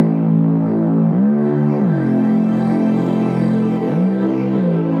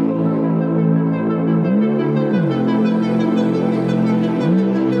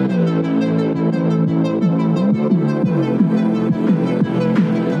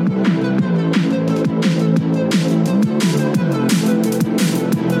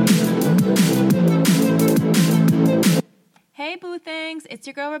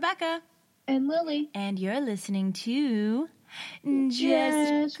your girl, Rebecca. And Lily. And you're listening to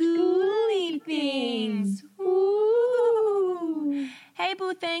Just Ghouly Things. Woo! Hey,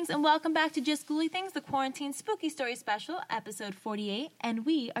 Boo Things, and welcome back to Just Ghouly Things, the Quarantine Spooky Story Special, episode 48. And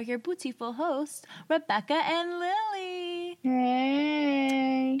we are your beautiful hosts, Rebecca and Lily.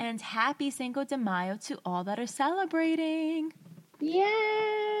 Hey. And happy Cinco de Mayo to all that are celebrating.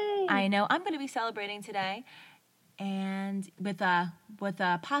 Yay. I know I'm going to be celebrating today. And with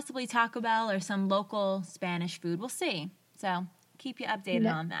possibly Taco Bell or some local Spanish food. We'll see. So keep you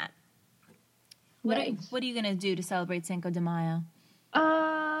updated on that. What are you going to do to celebrate Cinco de Mayo?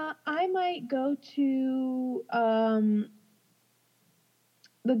 I might go to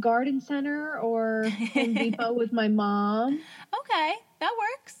the garden center or Home Depot with my mom. Okay, that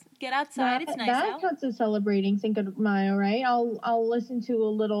works. Get outside. It's nice out. That counts as celebrating Cinco de Mayo, right? I'll listen to a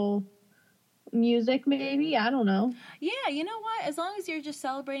little music, maybe. I don't know. Yeah, you know what? As long as you're just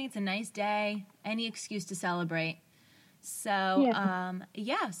celebrating, it's a nice day. Any excuse to celebrate. So,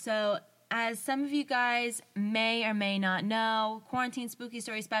 so as some of you guys may or may not know, Quarantine Spooky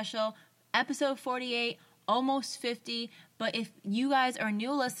Story Special, episode 48, almost 50. But if you guys are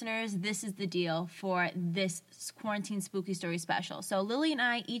new listeners, this is the deal for this Quarantine Spooky Story Special. So Lily and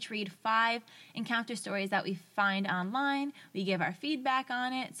I each read 5 encounter stories that we find online. We give our feedback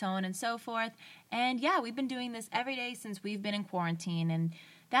on it, so on and so forth. And yeah, we've been doing this every day since we've been in quarantine. And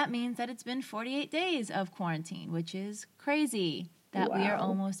that means that it's been 48 days of quarantine, which is crazy that we are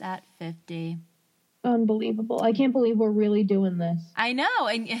almost at 50. Unbelievable. I can't believe we're really doing this. I know.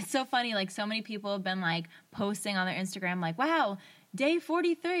 And it's so funny. Like, so many people have been, like, posting on their Instagram, like, wow, day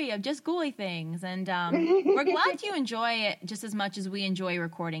 43 of Just Ghouly Things. And we're glad you enjoy it just as much as we enjoy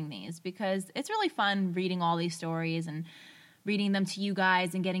recording these, because it's really fun reading all these stories and reading them to you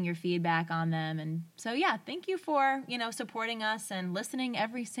guys and getting your feedback on them. And so, yeah, thank you for, supporting us and listening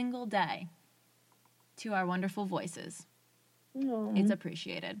every single day to our wonderful voices. Aww. It's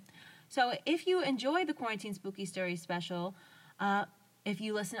appreciated. So if you enjoy the Quarantine Spooky Story Special, if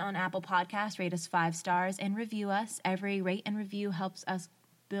you listen on Apple Podcasts, rate us 5 stars and review us. Every rate and review helps us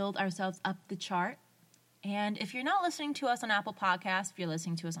build ourselves up the chart. And if you're not listening to us on Apple Podcasts, if you're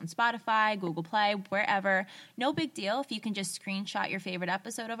listening to us on Spotify, Google Play, wherever, no big deal. If you can just screenshot your favorite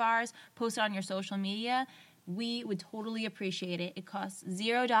episode of ours, post it on your social media, we would totally appreciate it. It costs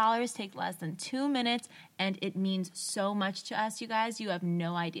 $0, takes less than 2 minutes, and it means so much to us, you guys. You have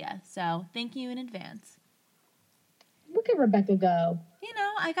no idea. So thank you in advance. Look at Rebecca go.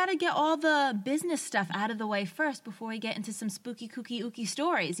 I got to get all the business stuff out of the way first before we get into some spooky, kooky, ooky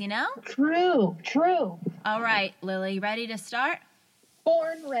stories, True. All right, Lily, ready to start?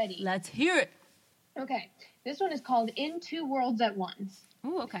 Born ready. Let's hear it. Okay, this one is called In Two Worlds at Once.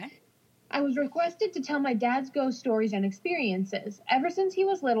 Ooh, okay. I was requested to tell my dad's ghost stories and experiences. Ever since he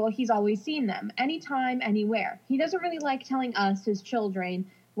was little, he's always seen them, anytime, anywhere. He doesn't really like telling us, his children,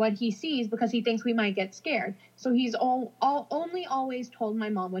 what he sees because he thinks we might get scared. So he's only always told my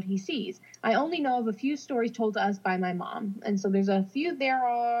mom what he sees. I only know of a few stories told to us by my mom. And so there's a few,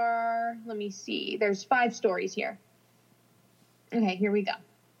 there's 5 stories here. Okay, here we go.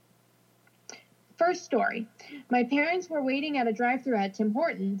 First story. My parents were waiting at a drive-thru at Tim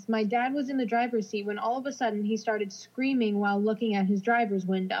Hortons. My dad was in the driver's seat when all of a sudden he started screaming while looking at his driver's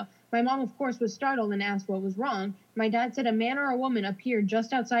window. My mom, of course, was startled and asked what was wrong. My dad said a man or a woman appeared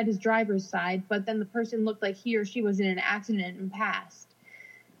just outside his driver's side, but then the person looked like he or she was in an accident and passed.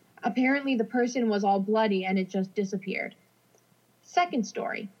 Apparently, the person was all bloody and it just disappeared. Second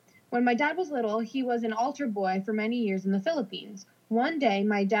story. When my dad was little, he was an altar boy for many years in the Philippines. One day,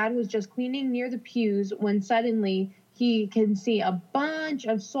 my dad was just cleaning near the pews when suddenly he can see a bunch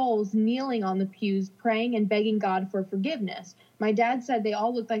of souls kneeling on the pews, praying and begging God for forgiveness. My dad said they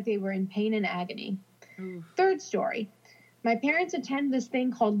all looked like they were in pain and agony. Oof. Third story. My parents attend this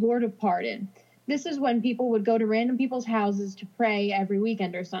thing called Lord of Pardon. This is when people would go to random people's houses to pray every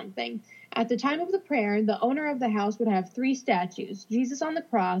weekend or something. At the time of the prayer, the owner of the house would have 3 statues, Jesus on the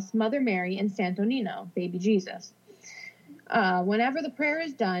cross, Mother Mary, and Santo Nino, baby Jesus. Whenever the prayer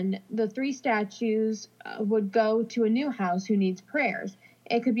is done, the 3 statues would go to a new house who needs prayers.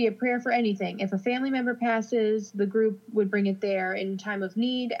 It could be a prayer for anything. If a family member passes, the group would bring it there in time of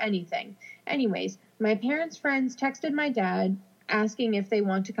need, anything. Anyways, my parents' friends texted my dad asking if they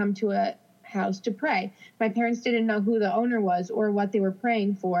want to come to a house to pray. My parents didn't know who the owner was or what they were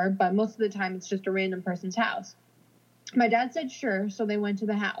praying for, but most of the time it's just a random person's house. My dad said sure, so they went to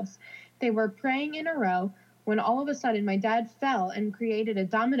the house. They were praying in a row when all of a sudden my dad fell and created a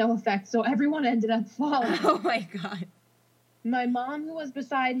domino effect, so everyone ended up falling. Oh my God. My mom, who was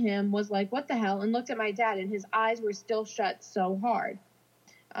beside him, was like, what the hell, and looked at my dad, and his eyes were still shut so hard.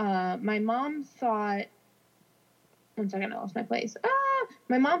 My mom thought, one second, I lost my place.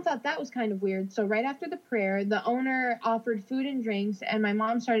 My mom thought that was kind of weird. So right after the prayer, the owner offered food and drinks, and my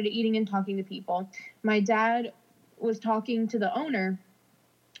mom started eating and talking to people. My dad was talking to the owner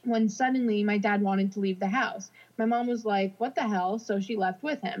when suddenly my dad wanted to leave the house. My mom was like, what the hell? So she left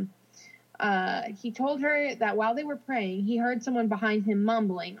with him. He told her that while they were praying, he heard someone behind him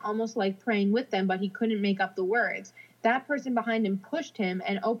mumbling, almost like praying with them, but he couldn't make up the words. That person behind him pushed him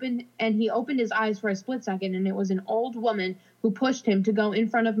and he opened his eyes for a split second, and it was an old woman who pushed him to go in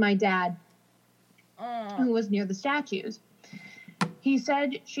front of my dad, who was near the statues. He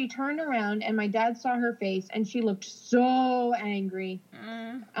said she turned around and my dad saw her face and she looked so angry.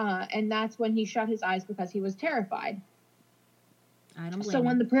 And that's when he shut his eyes because he was terrified. So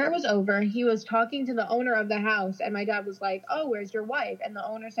when the prayer was over, he was talking to the owner of the house, and my dad was like, oh, where's your wife? And the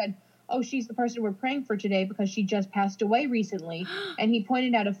owner said, oh, she's the person we're praying for today because she just passed away recently. And he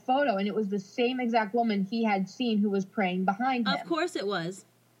pointed out a photo, and it was the same exact woman he had seen who was praying behind him. Of course it was.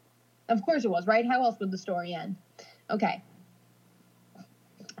 Of course it was, right? How else would the story end? Okay.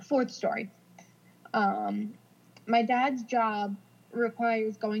 Fourth story. My dad's job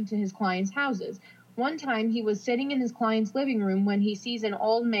requires going to his clients' houses. One time he was sitting in his client's living room when he sees an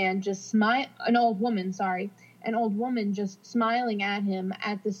old woman just smiling at him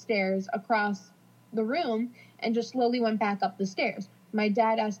at the stairs across the room, and just slowly went back up the stairs. My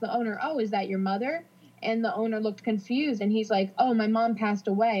dad asked the owner, oh, is that your mother? And the owner looked confused, and he's like, oh, my mom passed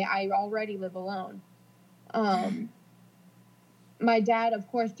away. I already live alone. My dad,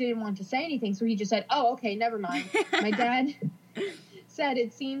 of course, didn't want to say anything, so he just said, oh, okay, never mind. My dad said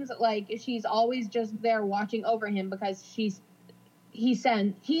it seems like she's always just there watching over him because he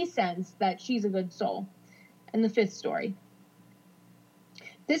sensed that she's a good soul. And the fifth story.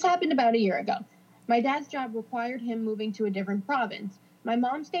 This happened about a year ago. My dad's job required him moving to a different province. My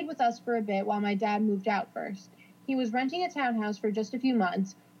mom stayed with us for a bit while my dad moved out first. He was renting a townhouse for just a few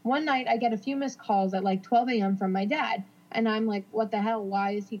months. One night I get a few missed calls at like 12 a.m. from my dad, and I'm like, what the hell?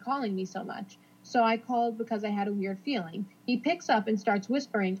 Why is he calling me so much? So I called because I had a weird feeling. He picks up and starts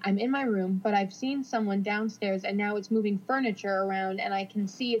whispering, I'm in my room, but I've seen someone downstairs and now it's moving furniture around and I can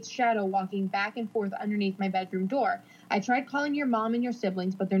see its shadow walking back and forth underneath my bedroom door. I tried calling your mom and your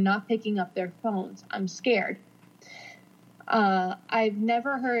siblings, but they're not picking up their phones. I'm scared. I've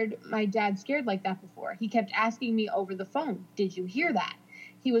never heard my dad scared like that before. He kept asking me over the phone, did you hear that?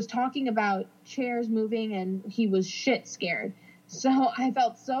 He was talking about chairs moving and he was shit scared. So I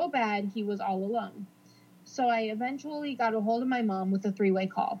felt so bad he was all alone. So I eventually got a hold of my mom with a 3-way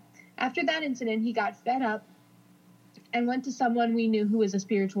call. After that incident, he got fed up and went to someone we knew who was a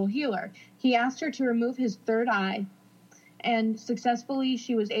spiritual healer. He asked her to remove his third eye, and successfully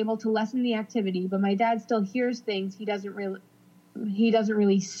she was able to lessen the activity, but my dad still hears things. He doesn't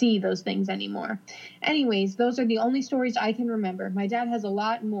really see those things anymore. Anyways, those are the only stories I can remember. My dad has a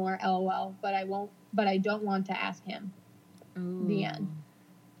lot more, LOL, but I don't want to ask him. Ooh. The end.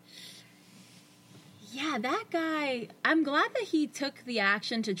 Yeah, that guy, I'm glad that he took the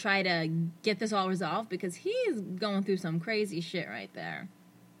action to try to get this all resolved, because he's going through some crazy shit right there.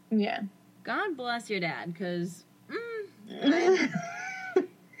 Yeah. God bless your dad, because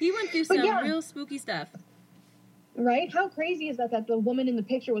he went through some real spooky stuff. Right? How crazy is that the woman in the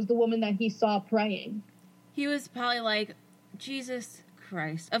picture was the woman that he saw praying? He was probably like, Jesus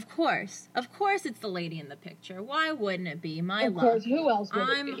Christ. Of course it's the lady in the picture. Why wouldn't it be? My love. Of course, who else would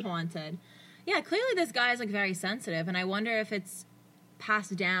it be? I'm haunted. Yeah, clearly this guy is like very sensitive, and I wonder if it's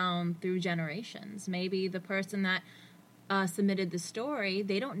passed down through generations. Maybe the person that submitted the story,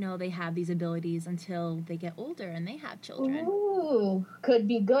 they don't know they have these abilities until they get older and they have children. Ooh, could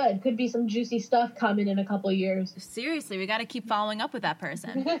be good. Could be some juicy stuff coming in a couple years. Seriously, we got to keep following up with that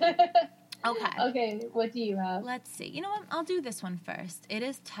person. Okay, what do you have? Let's see. You know what? I'll do this one first. It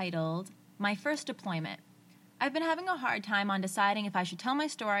is titled, My First Deployment. I've been having a hard time on deciding if I should tell my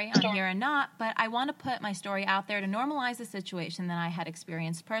story on here or not, but I want to put my story out there to normalize the situation that I had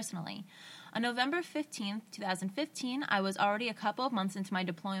experienced personally. On November 15th, 2015, I was already a couple of months into my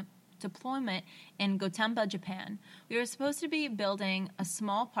deployment in Gotemba, Japan. We were supposed to be building a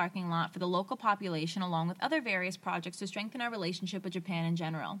small parking lot for the local population along with other various projects to strengthen our relationship with Japan in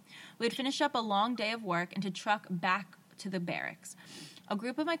general. We had finished up a long day of work and to truck back to the barracks. A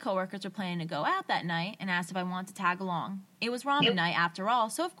group of my coworkers were planning to go out that night and asked if I wanted to tag along. It was ramen night after all,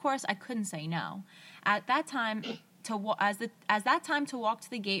 so of course I couldn't say no. At that time, as that time to walk to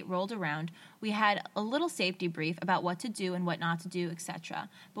the gate rolled around, we had a little safety brief about what to do and what not to do, etc.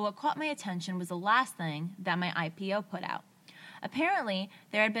 But what caught my attention was the last thing that my IPO put out. Apparently,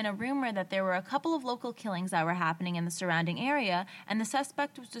 there had been a rumor that there were a couple of local killings that were happening in the surrounding area, and the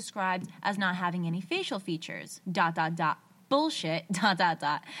suspect was described as not having any facial features. ... Bullshit. ...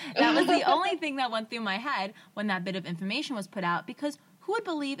 That was the only thing that went through my head when that bit of information was put out, because who would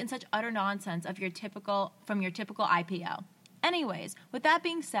believe in such utter nonsense from your typical IPO? Anyways, with that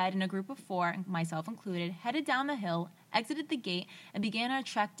being said, in a group of 4, myself included, headed down the hill, exited the gate, and began our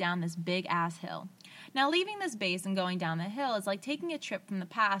trek down this big-ass hill. Now, leaving this base and going down the hill is like taking a trip from the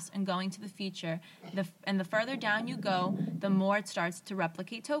past and going to the future, and the further down you go, the more it starts to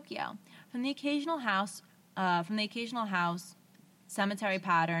replicate Tokyo. From the occasional house, cemetery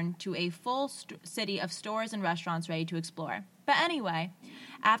pattern to a full city of stores and restaurants ready to explore. But anyway,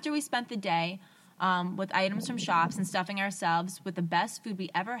 after we spent the day with items from shops and stuffing ourselves with the best food we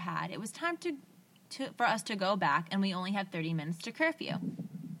ever had, it was time for us to go back, and we only had 30 minutes to curfew.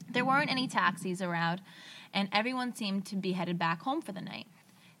 There weren't any taxis around, and everyone seemed to be headed back home for the night.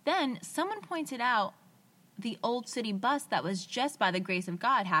 Then someone pointed out the old city bus that was just by the grace of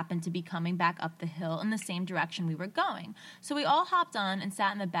God happened to be coming back up the hill in the same direction we were going. So we all hopped on and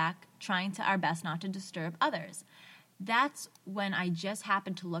sat in the back, trying our best not to disturb others. That's when I just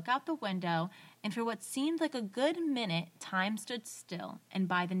happened to look out the window, and for what seemed like a good minute, time stood still, and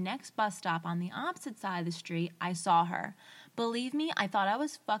by the next bus stop on the opposite side of the street, I saw her. Believe me, I thought I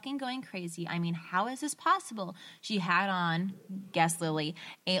was fucking going crazy. I mean, how is this possible? She had on, guess Lily,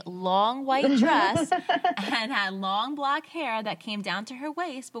 a long white dress and had long black hair that came down to her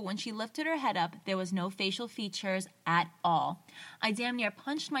waist, but when she lifted her head up, there was no facial features at all. I damn near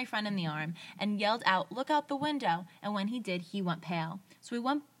punched my friend in the arm and yelled out, "Look out the window," and when he did, he went pale.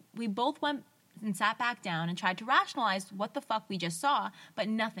 So we both went and sat back down and tried to rationalize what the fuck we just saw, but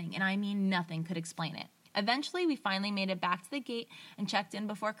nothing, and I mean nothing, could explain it. Eventually, we finally made it back to the gate and checked in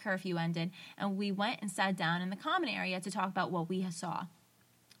before curfew ended, and we went and sat down in the common area to talk about what we saw.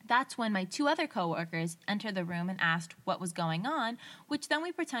 That's when my 2 other coworkers entered the room and asked what was going on, which then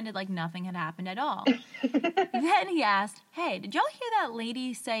we pretended like nothing had happened at all. Then he asked, "Hey, did y'all hear that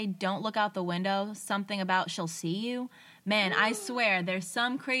lady say don't look out the window, something about she'll see you? Man, I swear there's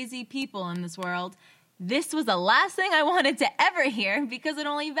some crazy people in this world." This was the last thing I wanted to ever hear, because it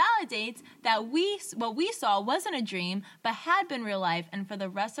only validates that what we saw wasn't a dream, but had been real life, and for the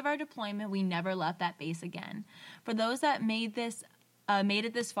rest of our deployment, we never left that base again. For those that made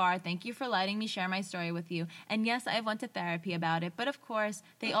it this far, thank you for letting me share my story with you. And yes, I went to therapy about it, but of course,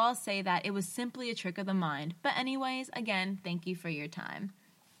 they all say that it was simply a trick of the mind. But anyways, again, thank you for your time.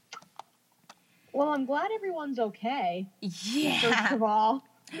 Well, I'm glad everyone's okay. Yeah. First of all.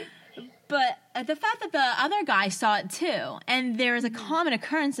 But the fact that the other guy saw it too, and there is a common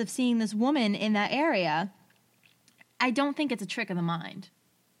occurrence of seeing this woman in that area, I don't think it's a trick of the mind.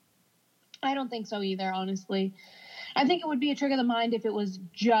 I don't think so either, honestly. I think it would be a trick of the mind if it was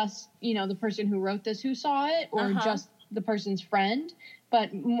just, the person who wrote this who saw it, or just the person's friend.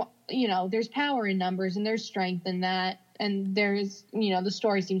 But, there's power in numbers, and there's strength in that. And there's, the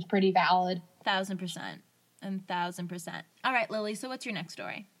story seems pretty valid. 1,000%. 1,000%. All right, Lily, so what's your next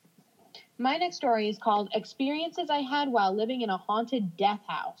story? My next story is called Experiences I Had While Living in a Haunted Death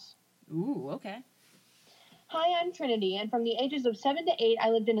House. Ooh, okay. Hi, I'm Trinity, and from the ages of 7 to 8, I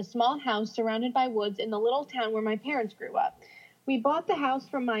lived in a small house surrounded by woods in the little town where my parents grew up. We bought the house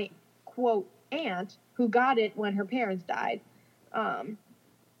from my, quote, aunt, who got it when her parents died.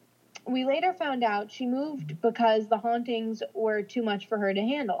 We later found out she moved because the hauntings were too much for her to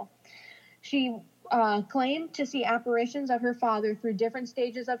handle. She claimed to see apparitions of her father through different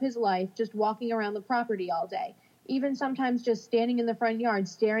stages of his life, just walking around the property all day, even sometimes just standing in the front yard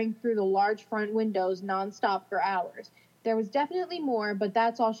staring through the large front windows nonstop for hours. There was definitely more, but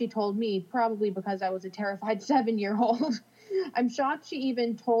that's all she told me, probably because I was a terrified 7-year-old. I'm shocked she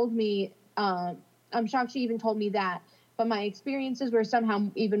even told me that, but my experiences were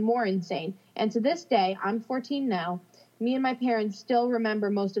somehow even more insane. And to this day, I'm 14 now, me and my parents still remember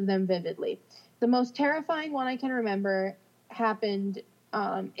most of them vividly. The most terrifying one I can remember happened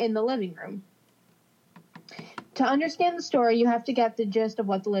in the living room. To understand the story, you have to get the gist of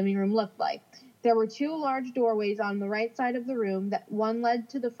what the living room looked like. There were 2 large doorways on the right side of the room. That one led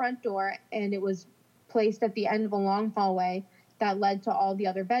to the front door, and it was placed at the end of a long hallway that led to all the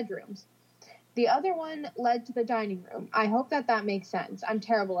other bedrooms. The other one led to the dining room. I hope that makes sense. I'm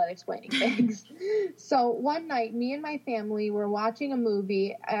terrible at explaining things. So one night, me and my family were watching a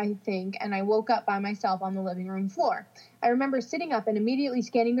movie, I think, and I woke up by myself on the living room floor. I remember sitting up and immediately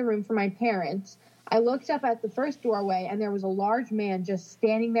scanning the room for my parents. I looked up at the first doorway, and there was a large man just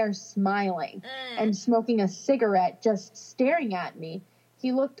standing there smiling and smoking a cigarette, just staring at me.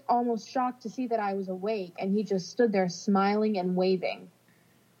 He looked almost shocked to see that I was awake, and he just stood there smiling and waving.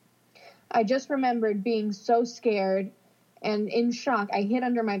 I just remembered being so scared and in shock. I hid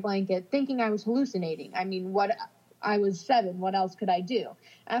under my blanket, thinking I was hallucinating. I mean, I was 7. What else could I do?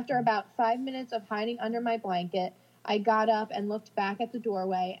 After about 5 minutes of hiding under my blanket, I got up and looked back at the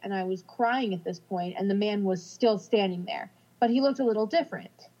doorway, and I was crying at this point, and the man was still standing there. But he looked a little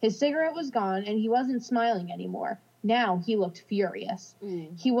different. His cigarette was gone, and he wasn't smiling anymore. Now he looked furious.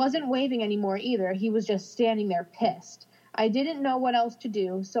 He wasn't waving anymore either. He was just standing there pissed. I didn't know what else to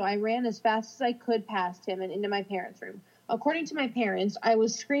do, so I ran as fast as I could past him and into my parents' room. According to my parents, I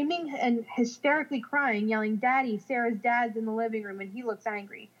was screaming and hysterically crying, yelling, "Daddy, Sarah's dad's in the living room," and he looks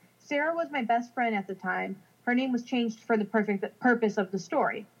angry. Sarah was my best friend at the time. Her name was changed for the perfect purpose of the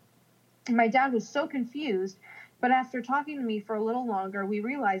story. My dad was so confused, but after talking to me for a little longer, we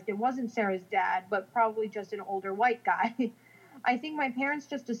realized it wasn't Sarah's dad, but probably just an older white guy. I think my parents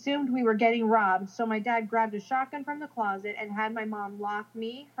just assumed we were getting robbed, so my dad grabbed a shotgun from the closet and had my mom lock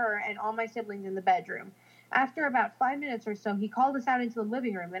me, her, and all my siblings in the bedroom. After about 5 minutes or so, he called us out into the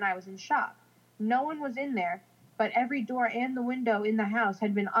living room, and I was in shock. No one was in there, but every door and the window in the house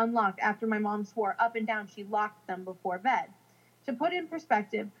had been unlocked after my mom swore up and down she locked them before bed. To put in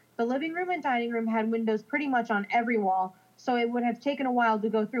perspective, the living room and dining room had windows pretty much on every wall, so it would have taken a while to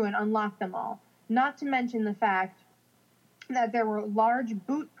go through and unlock them all. Not to mention the fact that there were large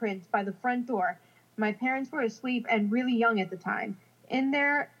boot prints by the front door. My parents were asleep and really young at the time. In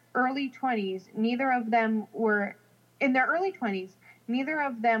their early 20s, neither of them were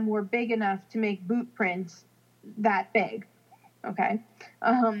big enough to make boot prints that big. Okay.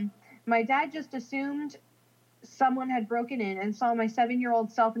 My dad just assumed someone had broken in and saw my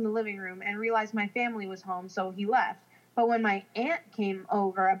 7-year-old self in the living room and realized my family was home, so he left. But when my aunt came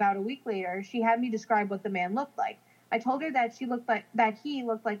over about a week later, she had me describe what the man looked like. I told her that he looked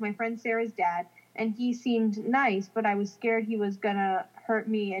like my friend Sarah's dad, and he seemed nice, but I was scared he was gonna hurt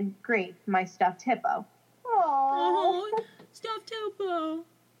me and Grape, my stuffed hippo. Oh, stuffed hippo.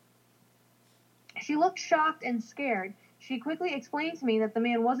 She looked shocked and scared. She quickly explained to me that the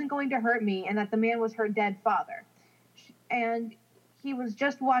man wasn't going to hurt me and that the man was her dead father. And he was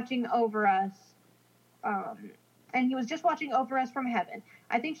just watching over us. From heaven.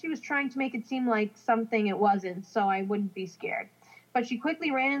 I think she was trying to make it seem like something it wasn't, so I wouldn't be scared. But she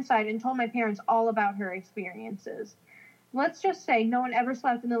quickly ran inside and told my parents all about her experiences. Let's just say no one ever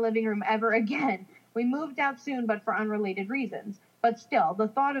slept in the living room ever again. We moved out soon, but for unrelated reasons. But still, the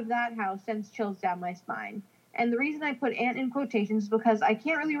thought of that house sends chills down my spine. And the reason I put aunt in quotations is because I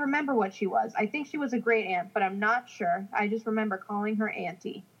can't really remember what she was. I think she was a great aunt, but I'm not sure. I just remember calling her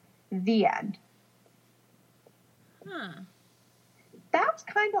auntie. The end. Huh. That's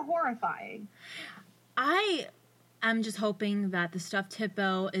kind of horrifying. I'm just hoping that the stuffed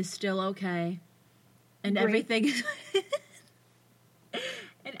hippo is still okay. And Great. everything is...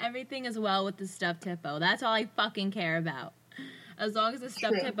 and everything is well with the stuffed hippo. That's all I fucking care about. As long as the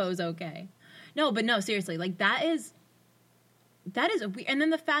stuffed hippo is okay. No, seriously. Like, that is a weird... And then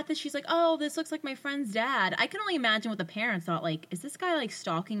the fact that she's like, oh, this looks like my friend's dad. I can only imagine what the parents thought. Like, is this guy, like,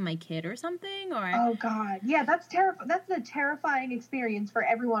 stalking my kid or something? Or oh, God. Yeah, that's a terrifying experience for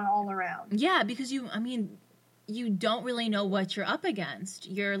everyone all around. Yeah, because you don't really know what you're up against.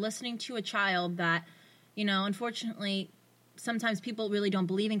 You're listening to a child that, unfortunately, sometimes people really don't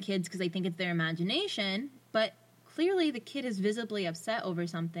believe in kids because they think it's their imagination, but clearly the kid is visibly upset over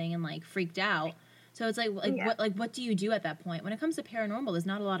something and, like, freaked out. So it's what do you do at that point? When it comes to paranormal, there's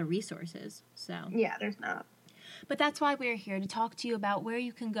not a lot of resources. So yeah, there's not. But that's why we're here, to talk to you about where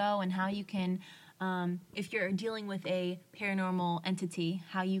you can go and how you can, if you're dealing with a paranormal entity,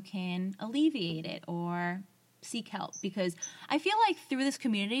 how you can alleviate it or seek help. Because I feel like through this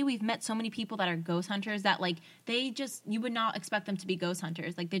community, we've met so many people that are ghost hunters that, like, you would not expect them to be ghost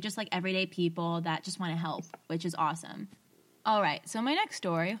hunters. Like, they're just, like, everyday people that just want to help, which is awesome. All right, so my next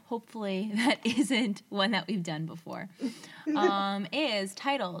story, hopefully that isn't one that we've done before, is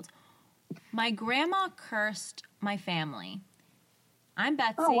titled, My Grandma Cursed My Family. I'm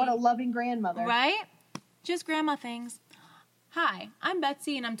Betsy. Oh, what a loving grandmother. Right? Just grandma things. Hi, I'm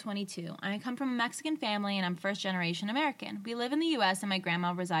Betsy and I'm 22. I come from a Mexican family and I'm first-generation American. We live in the U.S. and my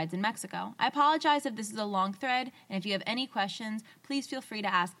grandma resides in Mexico. I apologize if this is a long thread, and if you have any questions, please feel free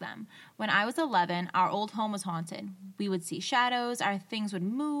to ask them. When I was 11, our old home was haunted. We would see shadows, our things would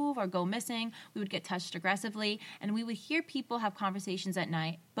move or go missing, we would get touched aggressively, and we would hear people have conversations at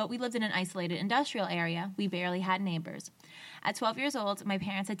night. But we lived in an isolated industrial area. We barely had neighbors. At 12 years old, my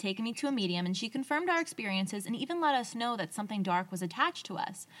parents had taken me to a medium, and she confirmed our experiences and even let us know that something something dark was attached to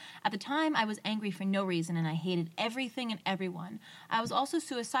us. At the time, I was angry for no reason and I hated everything and everyone. I was also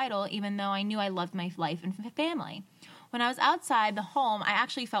suicidal even though I knew I loved my life and family. When I was outside the home, I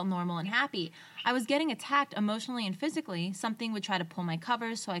actually felt normal and happy. I was getting attacked emotionally and physically. Something would try to pull my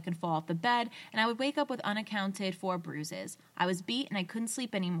covers so I could fall off the bed, and I would wake up with unaccounted for bruises. I was beat and I couldn't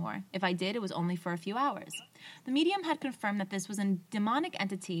sleep anymore. If I did, it was only for a few hours. The medium had confirmed that this was a demonic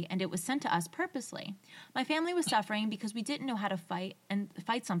entity and it was sent to us purposely. My family was suffering because we didn't know how to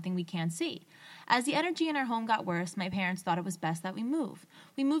fight something we can't see. As the energy in our home got worse, my parents thought it was best that we move.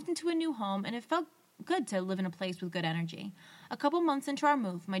 We moved into a new home and it felt good to live in a place with good energy. A couple months into our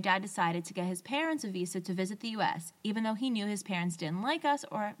move, my dad decided to get his parents a visa to visit the U.S., even though he knew his parents didn't like us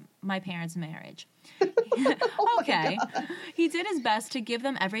or my parents' marriage. Okay. He did his best to give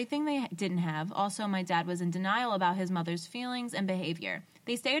them everything they didn't have. Also, my dad was in denial about his mother's feelings and behavior.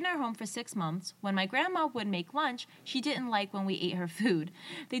 They stayed in our home for 6 months. When my grandma would make lunch, she didn't like when we ate her food.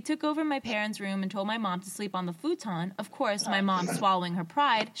 They took over my parents' room and told my mom to sleep on the futon. Of course, my mom, swallowing her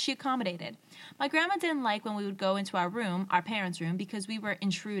pride, she accommodated. My grandma didn't like when we would go into our room, our parents' room, because we were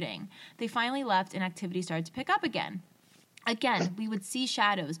intruding. They finally left and activity started to pick up again. Again, we would see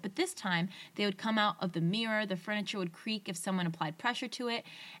shadows, but this time they would come out of the mirror, the furniture would creak if someone applied pressure to it,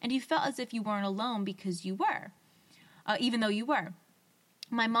 and you felt as if you weren't alone because you were, even though you were.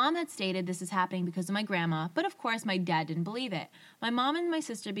 My mom had stated this is happening because of my grandma, but of course my dad didn't believe it. My mom and my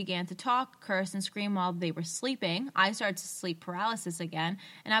sister began to talk, curse, and scream while they were sleeping. I started to sleep paralysis again,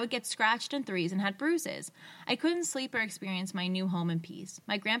 and I would get scratched in threes and had bruises. I couldn't sleep or experience my new home in peace.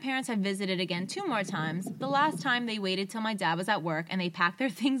 My grandparents had visited again 2 more times. The last time they waited till my dad was at work and they packed their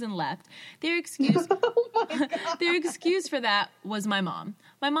things and left. Their excuse for that was my mom.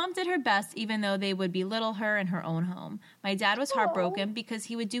 My mom did her best even though they would belittle her in her own home. My dad was heartbroken because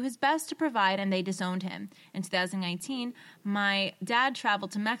he would do his best to provide and they disowned him. In 2019, my dad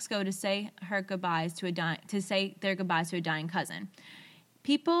traveled to Mexico to say their goodbyes to a dying cousin.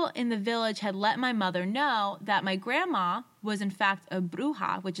 People in the village had let my mother know that my grandma was in fact a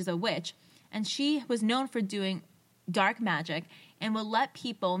bruja, which is a witch, and she was known for doing dark magic and would let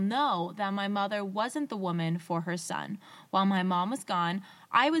people know that my mother wasn't the woman for her son. While my mom was gone,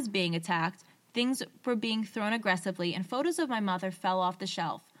 I was being attacked, things were being thrown aggressively, and photos of my mother fell off the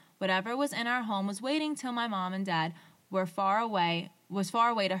shelf. Whatever was in our home was waiting till my mom and dad was far away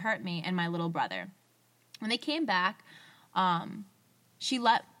to hurt me and my little brother. When they came back, she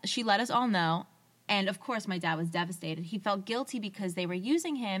let us all know, and of course my dad was devastated. He felt guilty because they were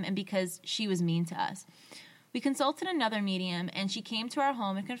using him and because she was mean to us. We consulted another medium, and she came to our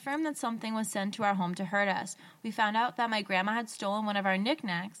home and confirmed that something was sent to our home to hurt us. We found out that my grandma had stolen one of our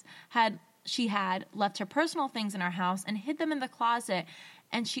knickknacks, she had left her personal things in our house and hid them in the closet,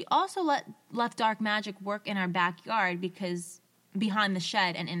 and she also left dark magic work in our backyard because behind the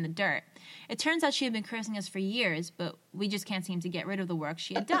shed and in the dirt. It turns out she had been cursing us for years, but we just can't seem to get rid of the work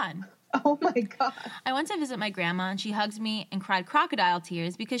she had done. Oh my God. I went to visit my grandma and she hugged me and cried crocodile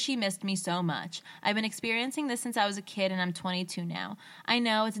tears because she missed me so much. I've been experiencing this since I was a kid and I'm 22 now. I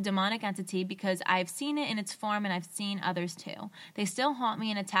know it's a demonic entity because I've seen it in its form and I've seen others too. They still haunt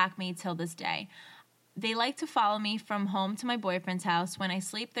me and attack me till this day. They like to follow me from home to my boyfriend's house. When I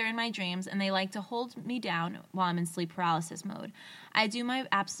sleep, they're in my dreams, and they like to hold me down while I'm in sleep paralysis mode. I do my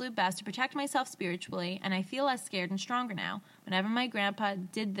absolute best to protect myself spiritually, and I feel less scared and stronger now. Whatever my grandma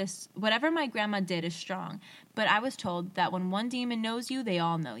did is strong, but I was told that when one demon knows you, they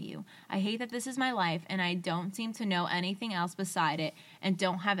all know you. I hate that this is my life, and I don't seem to know anything else beside it, and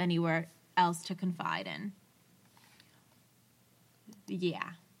don't have anywhere else to confide in. Yeah.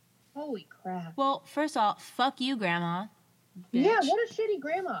 Holy crap. Well, first of all, fuck you, Grandma. Bitch. Yeah, what a shitty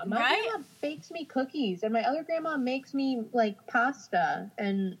grandma. My grandma bakes me cookies, and my other grandma makes me, pasta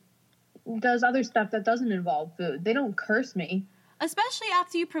and does other stuff that doesn't involve food. They don't curse me. Especially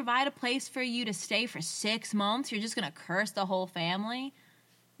after you provide a place for you to stay for 6 months, you're just going to curse the whole family?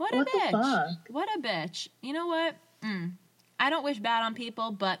 What a bitch. The fuck? What a bitch. You know what? I don't wish bad on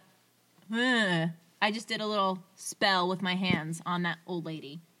people, but I just did a little spell with my hands on that old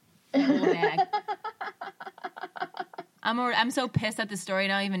lady. Old bag. I'm so pissed at the story. I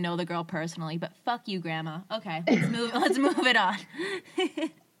don't even know the girl personally, but fuck you, Grandma. Okay, let's move it on.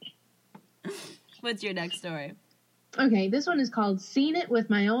 What's your next story? Okay, this one is called "Seen It with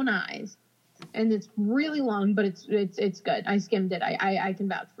My Own Eyes," and it's really long, but it's good. I skimmed it. I can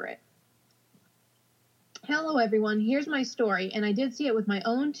vouch for it. Hello, everyone. Here's my story, and I did see it with my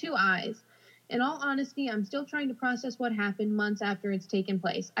own 2 eyes. In all honesty, I'm still trying to process what happened months after it's taken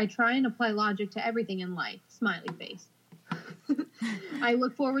place. I try and apply logic to everything in life. Smiley face. I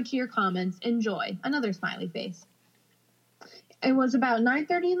look forward to your comments. Enjoy. Another smiley face. It was about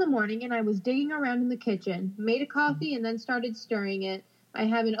 9:30 in the morning, and I was digging around in the kitchen, made a coffee, and then started stirring it. I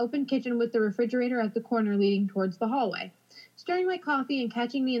have an open kitchen with the refrigerator at the corner leading towards the hallway. Stirring my coffee and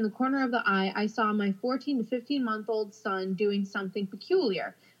catching me in the corner of the eye, I saw my 14 to 15-month-old son doing something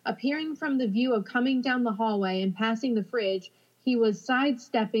peculiar. Appearing from the view of coming down the hallway and passing the fridge, he was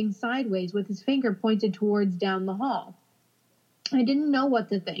sidestepping sideways with his finger pointed towards down the hall. I didn't know what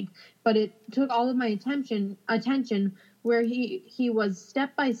to think, but it took all of my attention where he was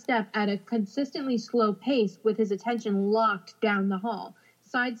step by step at a consistently slow pace with his attention locked down the hall,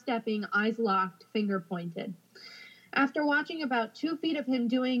 sidestepping, eyes locked, finger pointed. After watching about 2 feet of him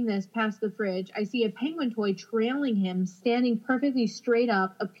doing this past the fridge, I see a penguin toy trailing him, standing perfectly straight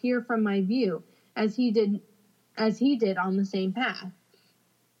up, appear from my view, as he did on the same path.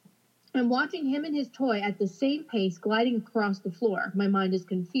 I'm watching him and his toy at the same pace gliding across the floor. My mind is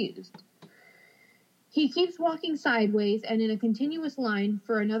confused. He keeps walking sideways and in a continuous line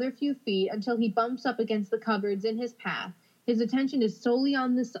for another few feet until he bumps up against the cupboards in his path. His attention is solely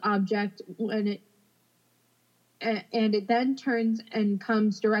on this object and it then turns and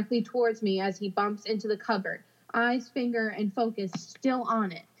comes directly towards me as he bumps into the cupboard, eyes, finger, and focus still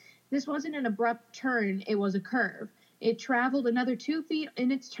on it. This wasn't an abrupt turn, it was a curve. It traveled another 2 feet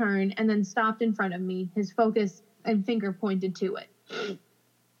in its turn and then stopped in front of me, his focus and finger pointed to it.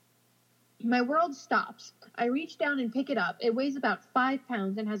 My world stops. I reach down and pick it up. It weighs about 5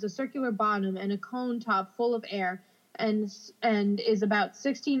 pounds and has a circular bottom and a cone top full of air and is about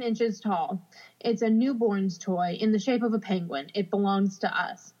 16 inches tall. It's a newborn's toy in the shape of a penguin. It belongs to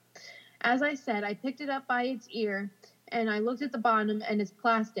us. As I said, I picked it up by its ear and I looked at the bottom and it's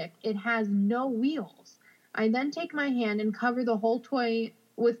plastic. It has no wheels. I then take my hand and cover the whole toy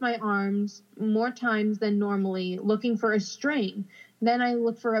with my arms more times than normally, looking for a string. Then I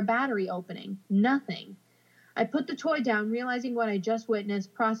look for a battery opening. Nothing. I put the toy down, realizing what I just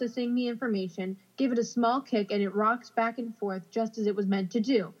witnessed, processing the information, give it a small kick, and it rocks back and forth just as it was meant to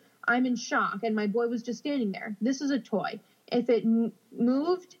do. I'm in shock, and my boy was just standing there. This is a toy. If it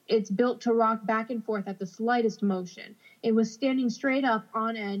moved, it's built to rock back and forth at the slightest motion. It was standing straight up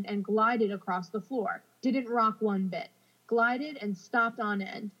on end and glided across the floor. Didn't rock one bit. Glided and stopped on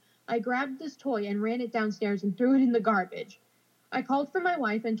end. I grabbed this toy and ran it downstairs and threw it in the garbage. I called for my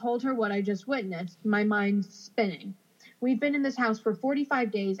wife and told her what I just witnessed, my mind spinning. We've been in this house for 45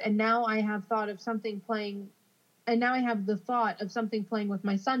 days, and now I have the thought of something playing with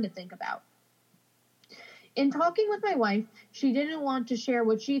my son to think about. In talking with my wife, she didn't want to share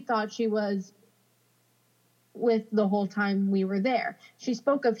what she thought she was with the whole time we were there. She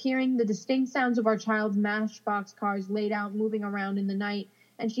spoke of hearing the distinct sounds of our child's Matchbox cars laid out moving around in the night,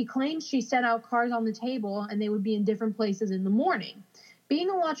 and she claims she set out cars on the table and they would be in different places in the morning. Being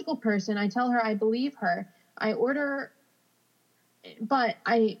a logical person, I tell her I believe her. I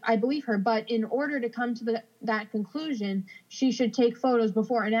believe her, but in order to come to that conclusion, she should take photos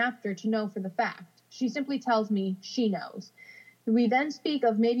before and after to know for the fact. She simply tells me she knows. We then speak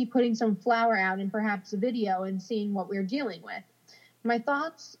of maybe putting some flour out and perhaps a video and seeing what we're dealing with. My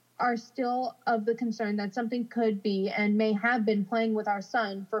thoughts are still of the concern that something could be and may have been playing with our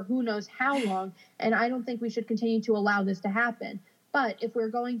son for who knows how long, and I don't think we should continue to allow this to happen. But if we're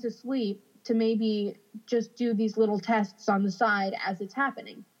going to sleep, to maybe just do these little tests on the side as it's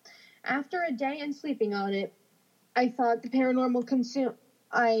happening. After a day and sleeping on it, I thought of the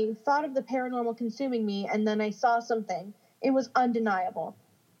paranormal consuming me, and then I saw something. It was undeniable.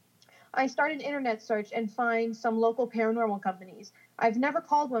 I started an internet search and find some local paranormal companies. I've never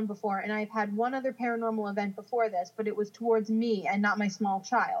called one before, and I've had one other paranormal event before this, but it was towards me and not my small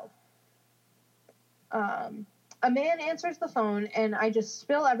child. A man answers the phone, and I just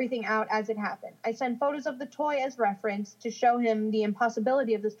spill everything out as it happened. I send photos of the toy as reference to show him the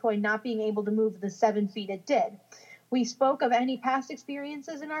impossibility of this toy not being able to move the 7 feet it did. We spoke of any past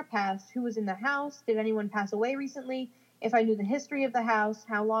experiences in our past, who was in the house, did anyone pass away recently, if I knew the history of the house,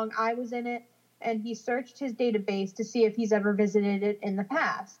 how long I was in it, and he searched his database to see if he's ever visited it in the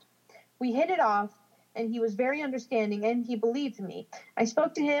past. We hit it off, and he was very understanding, and he believed me. I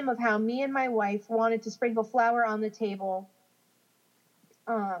spoke to him of how me and my wife wanted to sprinkle flour on the table,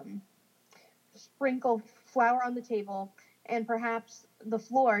 and perhaps the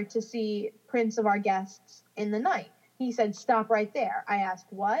floor to see prints of our guests in the night. He said, "Stop right there." I asked,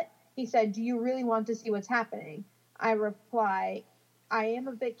 "What?" He said, "Do you really want to see what's happening?" I reply, "I am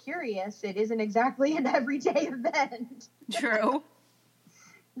a bit curious. It isn't exactly an everyday event." True.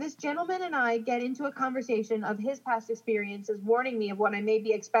 This gentleman and I get into a conversation of his past experiences, warning me of what I may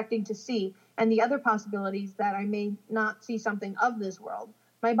be expecting to see and the other possibilities that I may not see something of this world.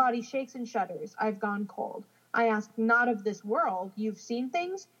 My body shakes and shudders. I've gone cold. I ask, not of this world. You've seen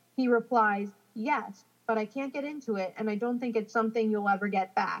things? He replies, yes, but I can't get into it, and I don't think it's something you'll ever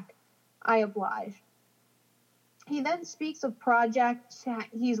get back. I oblige. He then speaks of projects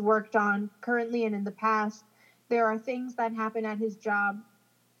he's worked on currently and in the past. There are things that happen at his job,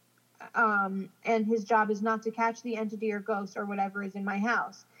 and his job is not to catch the entity or ghost or whatever is in my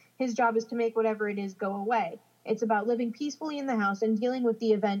house. His job is to make whatever it is go away. It's about living peacefully in the house and dealing with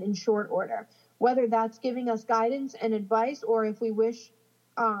the event in short order, whether that's giving us guidance and advice, or if we wish,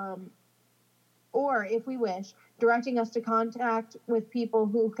 directing us to contact with people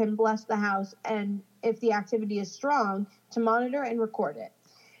who can bless the house, and if the activity is strong, to monitor and record it.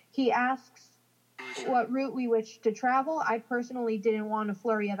 He asks what route we wish to travel. I personally didn't want a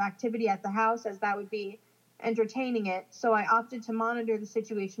flurry of activity at the house, as that would be entertaining it, so I opted to monitor the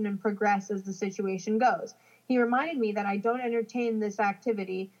situation and progress as the situation goes. He reminded me that I don't entertain this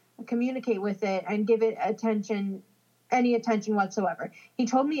activity, communicate with it, and give it any attention whatsoever. He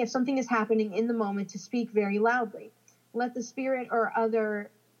told me if something is happening in the moment to speak very loudly. Let the spirit or others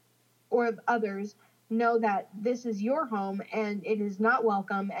know that this is your home and it is not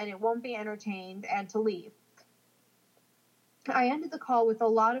welcome and it won't be entertained, and to leave. I ended the call with a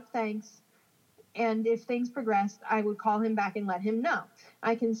lot of thanks, and if things progressed, I would call him back and let him know.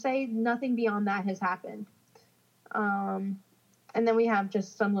 I can say nothing beyond that has happened. And then we have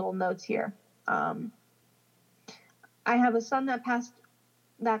just some little notes here. I have a son that passed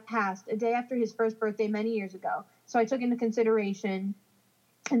a day after his first birthday many years ago, so I took into consideration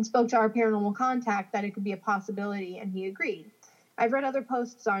and spoke to our paranormal contact that it could be a possibility, and he agreed. I've read other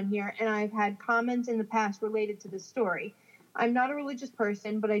posts on here, and I've had comments in the past related to this story. I'm not a religious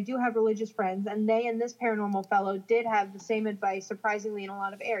person, but I do have religious friends, and they and this paranormal fellow did have the same advice, surprisingly, in a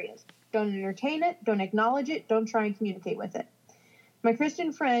lot of areas. Don't entertain it, don't acknowledge it, don't try and communicate with it. My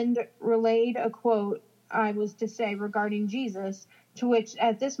Christian friend relayed a quote I was to say regarding Jesus, to which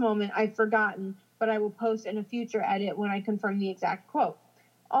at this moment I've forgotten, but I will post in a future edit when I confirm the exact quote.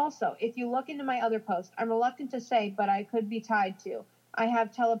 Also, if you look into my other post, I'm reluctant to say, but I could be tied to. I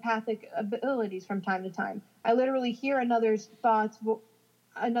have telepathic abilities from time to time. I literally hear another's thoughts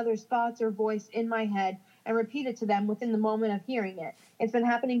or voice in my head and repeat it to them within the moment of hearing it. It's been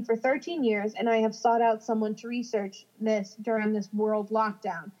happening for 13 years, and I have sought out someone to research this during this world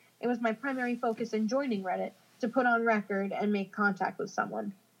lockdown. It was my primary focus in joining Reddit, to put on record and make contact with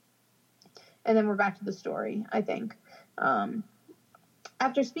someone. And then we're back to the story, I think.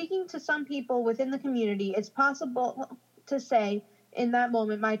 After speaking to some people within the community, it's possible to say in that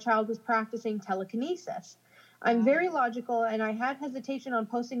moment my child was practicing telekinesis. I'm very logical, and I had hesitation on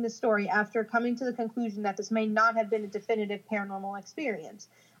posting this story after coming to the conclusion that this may not have been a definitive paranormal experience.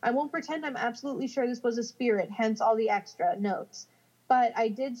 I won't pretend I'm absolutely sure this was a spirit, hence all the extra notes. But I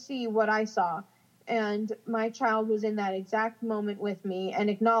did see what I saw, and my child was in that exact moment with me and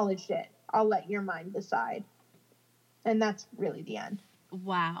acknowledged it. I'll let your mind decide. And that's really the end.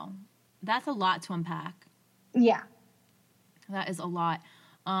 Wow. That's a lot to unpack. Yeah. That is a lot.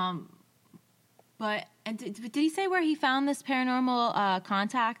 But did he say where he found this paranormal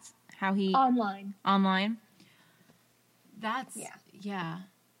contact? How he... Online? That's... Yeah.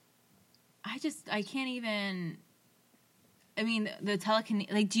 I can't even... I mean, the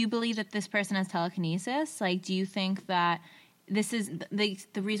telekinesis... Like, do you believe that this person has telekinesis? Like, do you think that this is...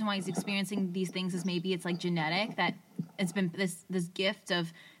 The reason why he's experiencing these things is maybe it's, like, genetic, that it's been this gift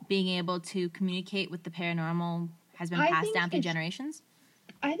of being able to communicate with the paranormal has been passed down through generations?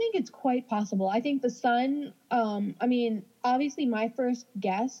 I think it's quite possible. I think the son, obviously my first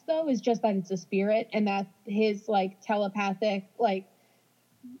guess, though, is just that it's a spirit and that his, like, telepathic, like,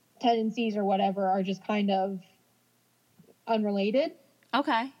 tendencies or whatever are just kind of unrelated.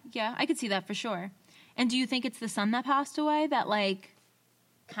 Okay, yeah, I could see that for sure. And do you think it's the son that passed away that, like,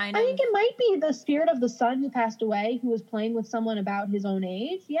 kind of... I think it might be the spirit of the son who passed away, who was playing with someone about his own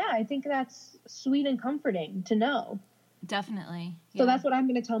age. Yeah, I think that's sweet and comforting to know. Definitely. Yeah. So that's what I'm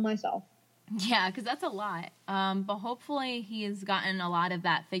going to tell myself. Yeah, because that's a lot. But hopefully he has gotten a lot of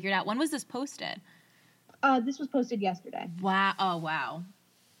that figured out. When was this posted? This was posted yesterday. Wow. Oh, wow.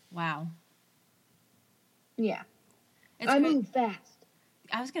 Wow. Yeah. I move fast.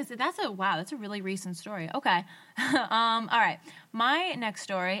 I was going to say, that's a really recent story. Okay. All right. My next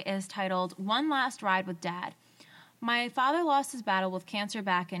story is titled, One Last Ride with Dad. My father lost his battle with cancer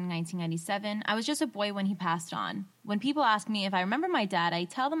back in 1997. I was just a boy when he passed on. When people ask me if I remember my dad, I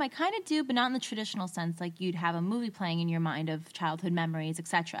tell them I kind of do, but not in the traditional sense, like you'd have a movie playing in your mind of childhood memories,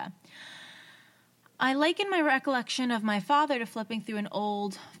 etc. I liken my recollection of my father to flipping through an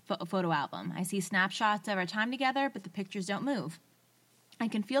old photo album. I see snapshots of our time together, but the pictures don't move. I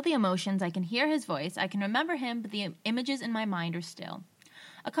can feel the emotions, I can hear his voice, I can remember him, but the images in my mind are still.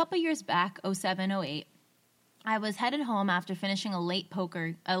 A couple years back, 07, 08, I was headed home after finishing a late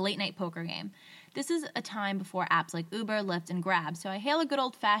night poker game. This is a time before apps like Uber, Lyft, and Grab, so I hail a good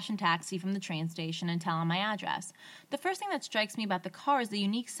old-fashioned taxi from the train station and tell him my address. The first thing that strikes me about the car is the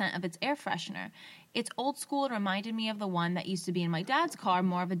unique scent of its air freshener. It's old school and reminded me of the one that used to be in my dad's car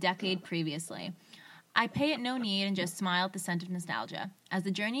more of a decade previously. I pay it no need and just smile at the scent of nostalgia. As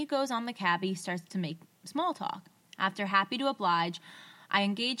the journey goes on, the cabbie starts to make small talk. After happy to oblige, I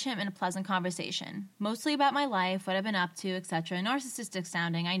engage him in a pleasant conversation, mostly about my life, what I've been up to, etc. Narcissistic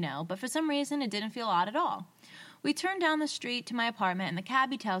sounding, I know, but for some reason it didn't feel odd at all. We turn down the street to my apartment, and the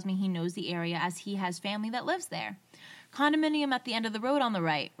cabbie tells me he knows the area as he has family that lives there. Condominium at the end of the road on the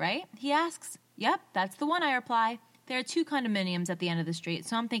right? He asks. Yep, that's the one, I reply. There are 2 condominiums at the end of the street,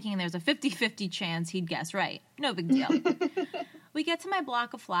 so I'm thinking there's a 50-50 chance he'd guess right. No big deal. We get to my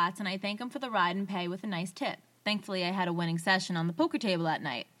block of flats, and I thank him for the ride and pay with a nice tip. Thankfully, I had a winning session on the poker table that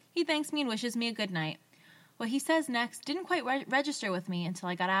night. He thanks me and wishes me a good night. What he says next didn't quite register with me until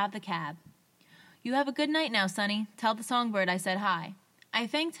I got out of the cab. You have a good night now, Sonny. Tell the songbird I said hi. I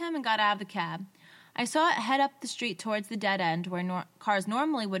thanked him and got out of the cab. I saw it head up the street towards the dead end where cars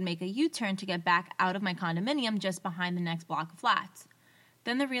normally would make a U-turn to get back out of my condominium just behind the next block of flats.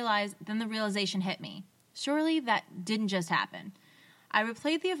 Then the realization hit me. Surely that didn't just happen. I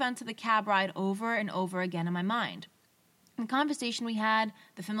replayed the events of the cab ride over and over again in my mind. The conversation we had,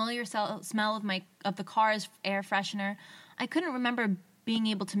 the familiar smell of the car's air freshener. I couldn't remember being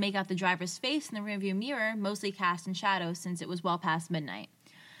able to make out the driver's face in the rearview mirror, mostly cast in shadow since it was well past midnight.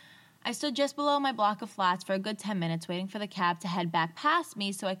 I stood just below my block of flats for a good 10 minutes waiting for the cab to head back past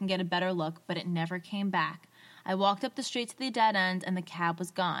me so I can get a better look, but it never came back. I walked up the street to the dead end and the cab was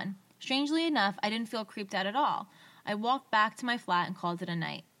gone. Strangely enough, I didn't feel creeped out at all. I walked back to my flat and called it a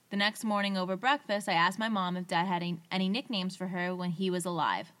night. The next morning over breakfast, I asked my mom if Dad had any nicknames for her when he was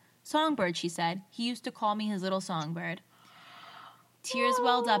alive. Songbird, she said. He used to call me his little songbird. Tears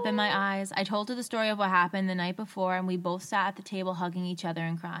welled up in my eyes. I told her the story of what happened the night before, and we both sat at the table hugging each other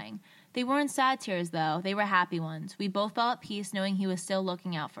and crying. They weren't sad tears, though. They were happy ones. We both felt at peace knowing he was still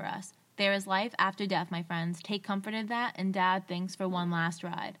looking out for us. There is life after death, my friends. Take comfort in that, and Dad, thanks for one last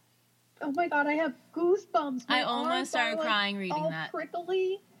ride. Oh my God, I have goosebumps. I almost started crying reading that.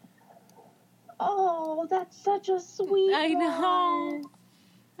 Prickly. Oh, that's such a sweet I know. one.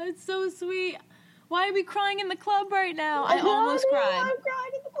 That's so sweet. Why are we crying in the club right now? I almost cried. I'm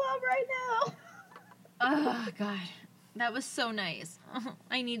crying in the club right now. Oh, God. That was so nice.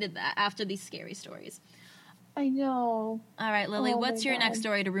 I needed that after these scary stories. I know. All right, Lily, what's your next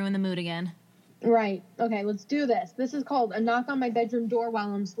story to ruin the mood again? Right. Okay, let's do this. This is called A Knock on My Bedroom Door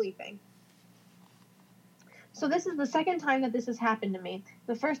While I'm Sleeping. So this is the second time that this has happened to me.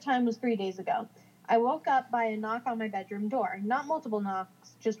 The first time was 3 days ago. I woke up by a knock on my bedroom door. Not multiple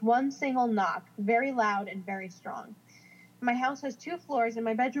knocks, just one single knock, very loud and very strong. My house has 2 floors, and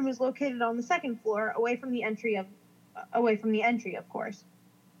my bedroom is located on the 2nd floor, away from the entry, of course.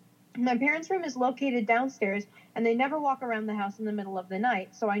 My parents' room is located downstairs, and they never walk around the house in the middle of the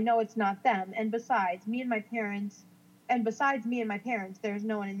night, so I know it's not them. And besides me and my parents, there's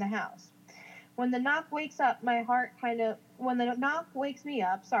no one in the house. When the knock wakes me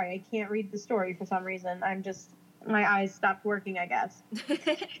up, sorry, I can't read the story for some reason. My eyes stopped working, I guess.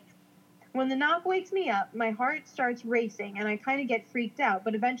 When the knock wakes me up, my heart starts racing and I kind of get freaked out,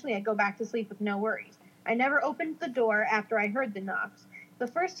 but eventually I go back to sleep with no worries. I never opened the door after I heard the knocks. The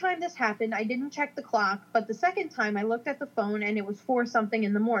first time this happened, I didn't check the clock, but the second time I looked at the phone and it was 4-something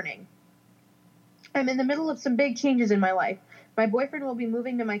in the morning. I'm in the middle of some big changes in my life. My boyfriend will be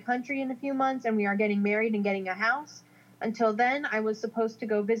moving to my country in a few months, and we are getting married and getting a house. Until then, I was supposed to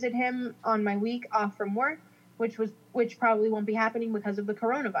go visit him on my week off from work, which probably won't be happening because of the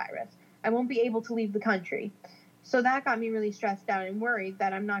coronavirus. I won't be able to leave the country. So that got me really stressed out and worried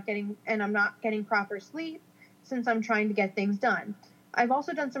that I'm not getting proper sleep since I'm trying to get things done. I've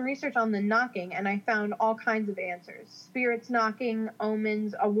also done some research on the knocking, and I found all kinds of answers. Spirits knocking,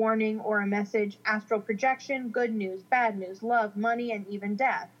 omens, a warning or a message, astral projection, good news, bad news, love, money, and even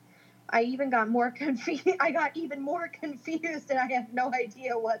death. I even got more confused. I got even more confused, and I have no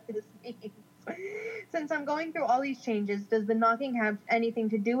idea what this means. Since I'm going through all these changes, does the knocking have anything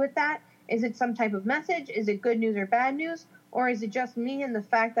to do with that? Is it some type of message? Is it good news or bad news? Or is it just me and the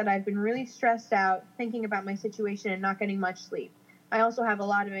fact that I've been really stressed out thinking about my situation and not getting much sleep? I also have a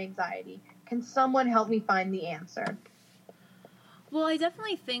lot of anxiety. Can someone help me find the answer? Well, I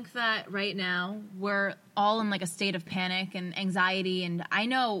definitely think that right now we're all in like a state of panic and anxiety, and I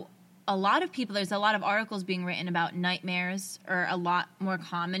know a lot of people, there's a lot of articles being written about nightmares are a lot more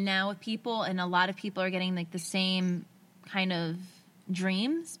common now with people, and a lot of people are getting like the same kind of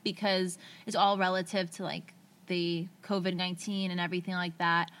dreams because it's all relative to like the COVID-19 and everything like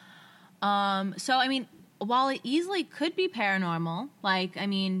that. So, I mean, while it easily could be paranormal, like, I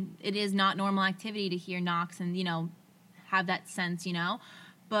mean, it is not normal activity to hear knocks and, you know, have that sense, you know?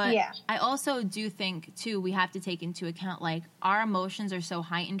 But Yeah. I also do think, too, we have to take into account, like, our emotions are so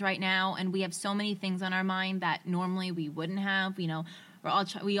heightened right now, and we have so many things on our mind that normally we wouldn't have. You know,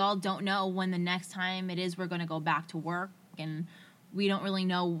 we all don't know when the next time it is we're going to go back to work, and we don't really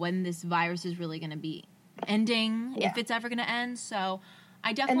know when this virus is really going to be ending, if it's ever going to end. So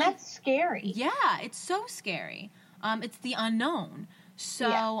I definitely... And that's scary. Yeah, it's so scary. It's the unknown. So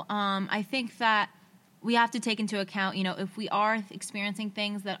I think that we have to take into account, you know, if we are experiencing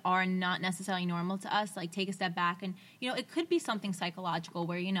things that are not necessarily normal to us, like take a step back and, you know, it could be something psychological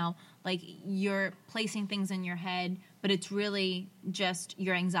where, you know, like you're placing things in your head, but it's really just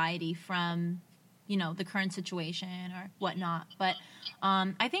your anxiety from, you know, the current situation or whatnot. But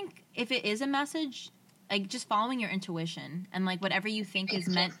I think if it is a message, like just following your intuition and like whatever you think is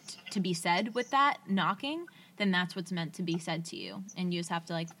meant to be said with that knocking, then that's what's meant to be said to you. And you just have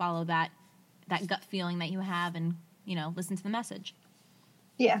to like follow that gut feeling that you have and, you know, listen to the message.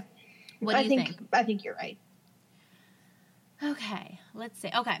 Yeah. What do you think? I think you're right. Okay, let's see.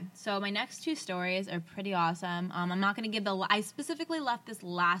 Okay, so my next two stories are pretty awesome. I'm not going to give I specifically left this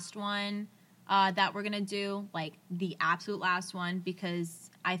last one that we're going to do, like the absolute last one, because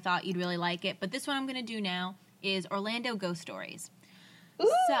I thought you'd really like it. But this one I'm going to do now is Orlando Ghost Stories. Ooh.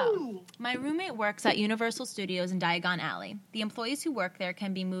 So, my roommate works at Universal Studios in Diagon Alley. The employees who work there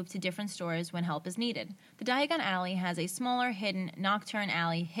can be moved to different stores when help is needed. The Diagon Alley has a smaller, hidden, nocturne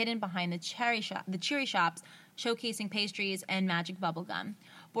alley hidden behind the cheery shops, showcasing pastries and magic bubblegum.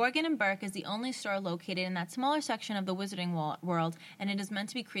 Borgin & Burke is the only store located in that smaller section of the Wizarding World, and it is meant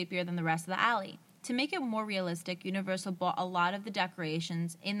to be creepier than the rest of the alley. To make it more realistic, Universal bought a lot of the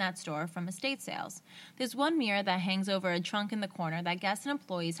decorations in that store from estate sales. There's one mirror that hangs over a trunk in the corner that guests and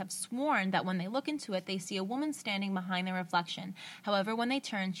employees have sworn that when they look into it, they see a woman standing behind their reflection. However, when they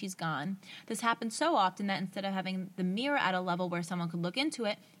turn, she's gone. This happens so often that instead of having the mirror at a level where someone could look into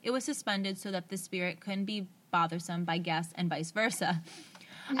it, it was suspended so that the spirit couldn't be bothersome by guests and vice versa.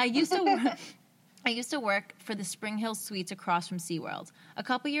 I used to work for the Spring Hill Suites across from SeaWorld. A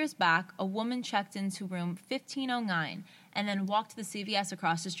couple years back, a woman checked into room 1509 and then walked to the CVS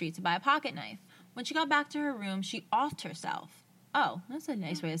across the street to buy a pocket knife. When she got back to her room, she offed herself. Oh, that's a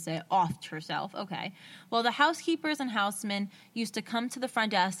nice way to say it, offed herself. Okay. Well, the housekeepers and housemen used to come to the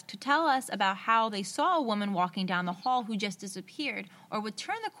front desk to tell us about how they saw a woman walking down the hall who just disappeared, or would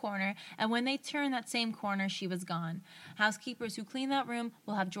turn the corner, and when they turned that same corner, she was gone. Housekeepers who clean that room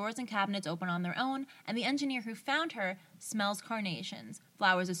will have drawers and cabinets open on their own, and the engineer who found her smells carnations,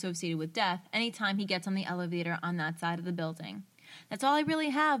 flowers associated with death, anytime he gets on the elevator on that side of the building. That's all I really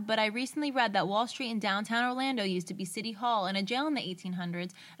have, but I recently read that Wall Street in downtown Orlando used to be City Hall and a jail in the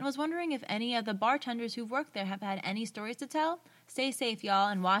 1800s, and was wondering if any of the bartenders who worked there have had any stories to tell. Stay safe, y'all,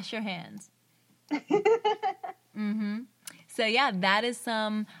 and wash your hands. So, yeah, that is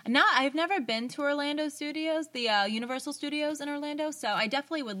some... Now, I've never been to Orlando Studios, the Universal Studios in Orlando, so I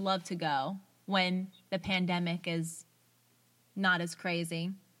definitely would love to go when the pandemic is not as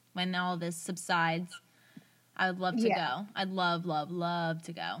crazy, when all this subsides. I would love to go. I'd love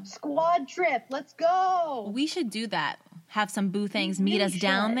to go. Squad trip. Let's go. We should do that. Have some boo things meet us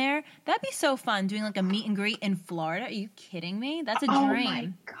down there. That'd be so fun, doing like a meet and greet in Florida. Are you kidding me? That's a dream. Oh,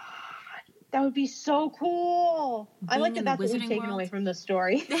 my God. That would be so cool. I like that that's what we've taken away from the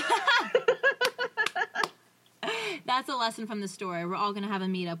story. That's a lesson from the story. We're all going to have a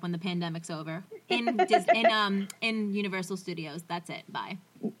meetup when the pandemic's over. In Universal Studios. That's it. Bye.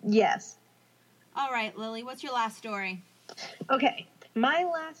 Yes. All right, Lily, what's your last story? Okay, my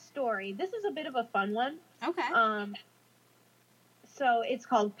last story. This is a bit of a fun one. Okay. So it's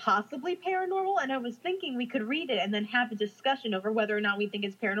called Possibly Paranormal, and I was thinking we could read it and then have a discussion over whether or not we think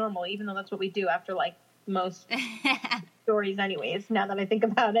it's paranormal, even though that's what we do after, like, most stories anyways, now that I think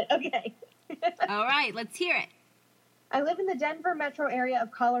about it. Okay. All right, let's hear it. I live in the Denver metro area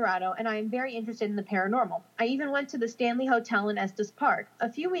of Colorado, and I am very interested in the paranormal. I even went to the Stanley Hotel in Estes Park. A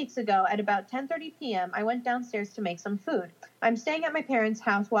few weeks ago, at about 10:30 p.m., I went downstairs to make some food. I'm staying at my parents'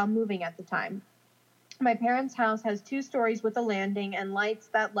 house while moving at the time. My parents' house has 2 stories with a landing and lights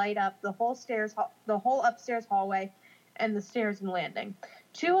that light up the whole upstairs hallway and the stairs and landing.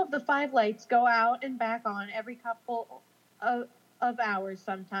 2 of the 5 lights go out and back on every couple of hours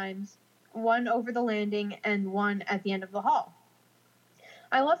sometimes. 1 over the landing and 1 at the end of the hall.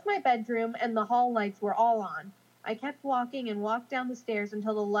 I left my bedroom and the hall lights were all on. I kept walking and walked down the stairs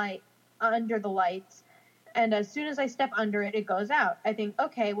until under the lights, and as soon as I step under it, it goes out. I think,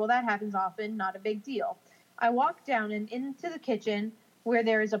 okay, well, that happens often, not a big deal. I walk down and into the kitchen where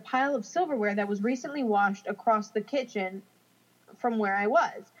there is a pile of silverware that was recently washed across the kitchen from where I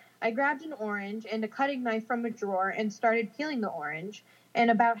was. I grabbed an orange and a cutting knife from a drawer and started peeling the orange, and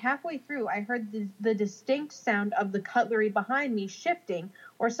about halfway through, I heard the distinct sound of the cutlery behind me shifting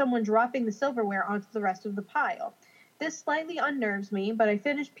or someone dropping the silverware onto the rest of the pile. This slightly unnerves me, but I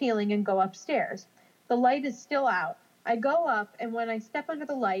finish peeling and go upstairs. The light is still out. I go up, and when I step under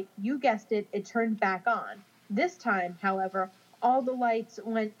the light, you guessed it, it turned back on. This time, however, all the lights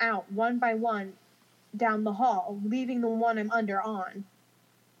went out one by one down the hall, leaving the one I'm under on.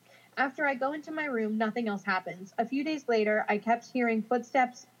 After I go into my room, nothing else happens. A few days later, I kept hearing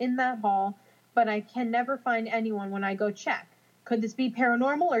footsteps in that hall, but I can never find anyone when I go check. Could this be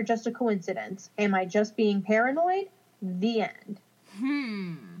paranormal or just a coincidence? Am I just being paranoid? The end.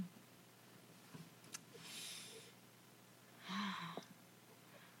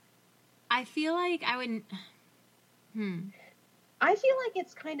 I feel like I would... I feel like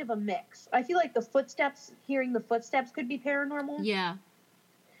it's kind of a mix. I feel like hearing the footsteps could be paranormal. Yeah.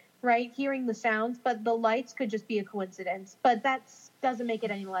 Right? Hearing the sounds, but the lights could just be a coincidence. But that doesn't make it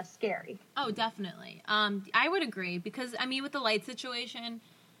any less scary. Oh, definitely. I would agree because, I mean, with the light situation,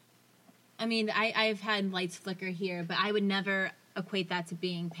 I mean, I've had lights flicker here, but I would never equate that to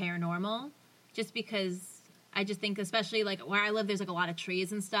being paranormal just because I just think, especially like where I live, there's like a lot of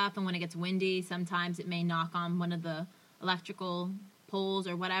trees and stuff. And when it gets windy, sometimes it may knock on one of the electrical poles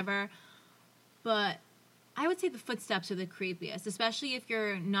or whatever. But I would say the footsteps are the creepiest, especially if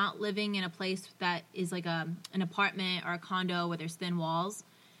you're not living in a place that is like an apartment or a condo where there's thin walls.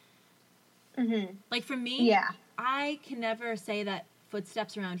 Mm-hmm. Like for me, I can never say that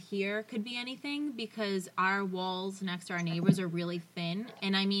footsteps around here could be anything because our walls next to our neighbors are really thin.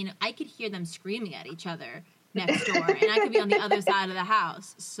 And I mean, I could hear them screaming at each other next door and I could be on the other side of the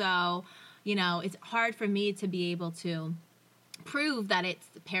house. So, you know, it's hard for me to be able to prove that it's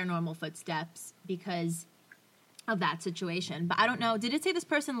paranormal footsteps because of that situation. But I don't know. Did it say this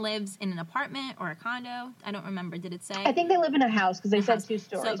person lives in an apartment or a condo? I don't remember. Did it say? I think they live in a house because they said 2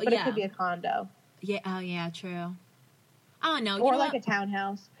 stories, but it could be a condo. Yeah. Oh, yeah, true. I don't know. Or like a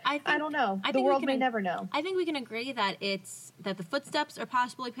townhouse. I don't know. The world may never know. I think we can agree that that the footsteps are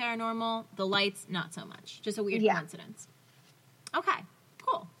possibly paranormal. The lights, not so much. Just a weird coincidence. Okay,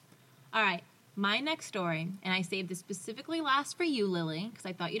 cool. All right. My next story, and I saved this specifically last for you, Lily, because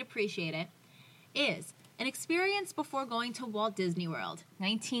I thought you'd appreciate it, is an experience before going to Walt Disney World,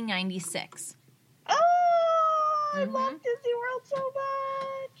 1996. Oh, I love Disney World so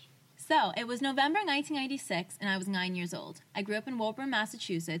much. So, it was November 1996, and I was 9 years old. I grew up in Woburn,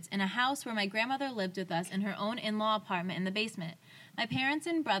 Massachusetts, in a house where my grandmother lived with us in her own in-law apartment in the basement. My parents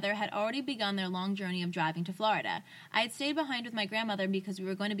and brother had already begun their long journey of driving to Florida. I had stayed behind with my grandmother because we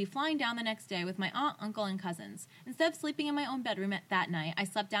were going to be flying down the next day with my aunt, uncle, and cousins. Instead of sleeping in my own bedroom that night, I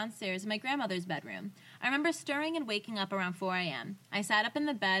slept downstairs in my grandmother's bedroom. I remember stirring and waking up around 4 a.m. I sat up in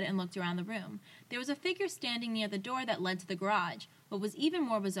the bed and looked around the room. There was a figure standing near the door that led to the garage. What was even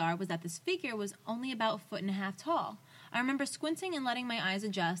more bizarre was that this figure was only about 1.5 feet tall. I remember squinting and letting my eyes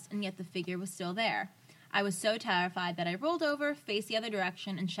adjust, and yet the figure was still there. I was so terrified that I rolled over, faced the other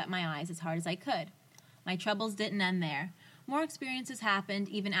direction, and shut my eyes as hard as I could. My troubles didn't end there. More experiences happened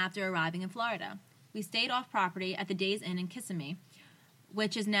even after arriving in Florida. We stayed off-property at the Days Inn in Kissimmee,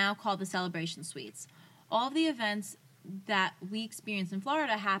 which is now called the Celebration Suites. All of the events that we experienced in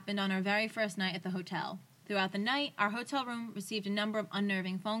Florida happened on our very first night at the hotel. Throughout the night, our hotel room received a number of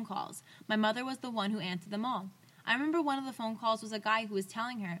unnerving phone calls. My mother was the one who answered them all. I remember one of the phone calls was a guy who was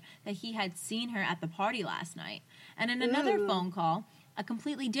telling her that he had seen her at the party last night. And in another phone call, a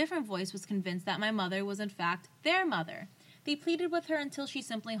completely different voice was convinced that my mother was in fact their mother. They pleaded with her until she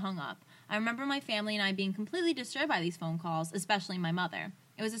simply hung up. I remember my family and I being completely disturbed by these phone calls, especially my mother.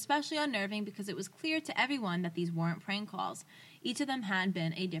 It was especially unnerving because it was clear to everyone that these weren't prank calls. Each of them had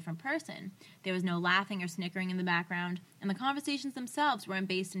been a different person. There was no laughing or snickering in the background, and the conversations themselves weren't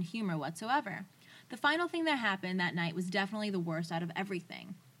based in humor whatsoever. The final thing that happened that night was definitely the worst out of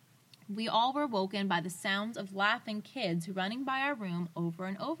everything. We all were woken by the sounds of laughing kids running by our room over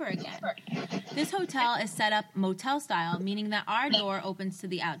and over again. This hotel is set up motel style, meaning that our door opens to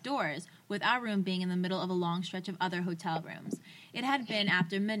the outdoors, with our room being in the middle of a long stretch of other hotel rooms. It had been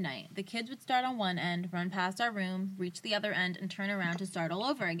after midnight. The kids would start on one end, run past our room, reach the other end, and turn around to start all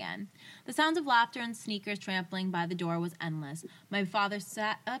over again. The sounds of laughter and sneakers trampling by the door was endless. My father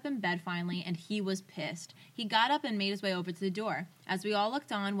sat up in bed finally, and he was pissed. He got up and made his way over to the door. As we all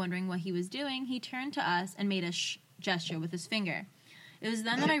looked on, wondering what he was doing, he turned to us and made a shh gesture with his finger. It was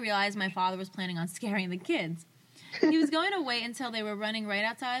then that I realized my father was planning on scaring the kids. He was going to wait until they were running right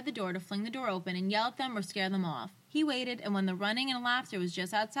outside the door to fling the door open and yell at them or scare them off. He waited, and when the running and laughter was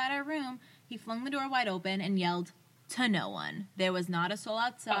just outside our room, he flung the door wide open and yelled to no one. There was not a soul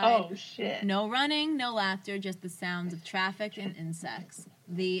outside. Oh, shit. No running, no laughter, just the sounds of traffic and insects.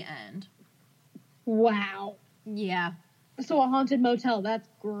 The end. Wow. Yeah. So a haunted motel, that's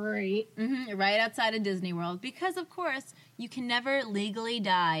great. Right outside of Disney World. Because, of course, you can never legally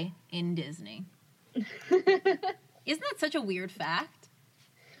die in Disney. Isn't that such a weird fact?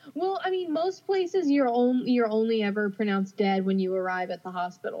 Well, I mean, most places you're only ever pronounced dead when you arrive at the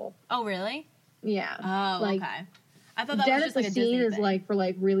hospital. Oh, really? Yeah. Oh, like, okay. I thought that dead was just at like the a scene Disney is thing. like for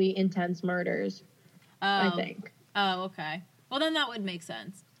like really intense murders. I think. Oh, okay. Well, then that would make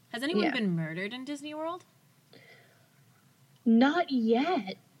sense. Has anyone been murdered in Disney World? Not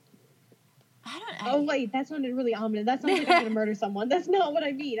yet. Oh, wait, that sounded really ominous. That sounds like I'm going to murder someone. That's not what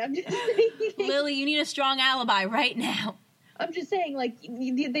I mean. I'm just saying. Lily, you need a strong alibi right now. I'm just saying, like,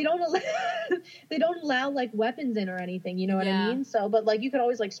 they don't allow like weapons in or anything. You know what I mean? So, but like, you could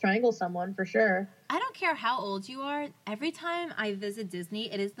always like strangle someone for sure. I don't care how old you are. Every time I visit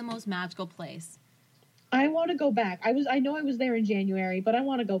Disney, it is the most magical place. I want to go back. I know I was there in January, but I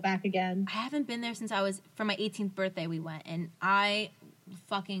want to go back again. I haven't been there since for my 18th birthday we went, and I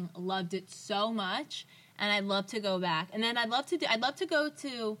fucking loved it so much, and I'd love to go back. And then I'd love to go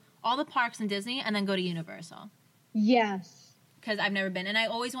to all the parks in Disney and then go to Universal. Yes. Because I've never been, and I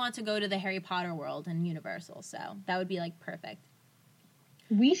always want to go to the Harry Potter world in Universal, so that would be like perfect.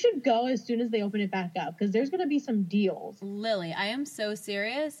 We should go as soon as they open it back up, because there's going to be some deals. Lily, I am so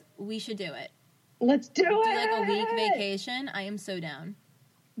serious. We should do it. Let's do it! Do like a week vacation. I am so down.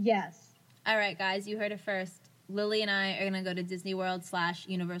 Yes. All right, guys, you heard it first. Lily and I are going to go to Disney World /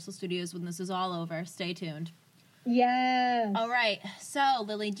 Universal Studios when this is all over. Stay tuned. Yes. All right. So,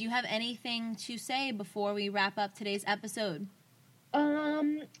 Lily, do you have anything to say before we wrap up today's episode?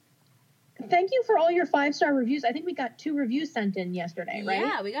 Thank you for all your 5-star reviews. I think we got 2 reviews sent in yesterday, right?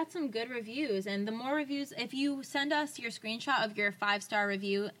 Yeah, we got some good reviews. And the more reviews, if you send us your screenshot of your 5-star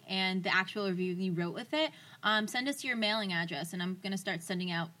review and the actual review you wrote with it, send us your mailing address, and I'm going to start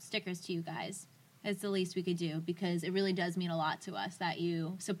sending out stickers to you guys. It's the least we could do, because it really does mean a lot to us that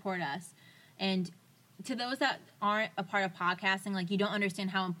you support us. And to those that aren't a part of podcasting, like, you don't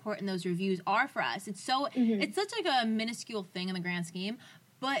understand how important those reviews are for us. It's so it's such like a minuscule thing in the grand scheme,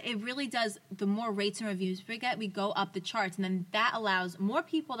 but it really does. The more rates and reviews we get, we go up the charts, and then that allows more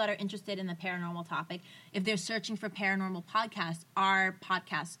people that are interested in the paranormal topic. If they're searching for paranormal podcasts, our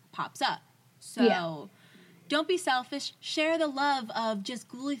podcast pops up. So don't be selfish. Share the love of Just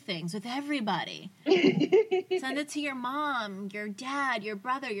Ghouly Things with everybody. Send it to your mom, your dad, your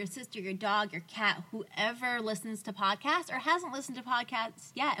brother, your sister, your dog, your cat, whoever listens to podcasts or hasn't listened to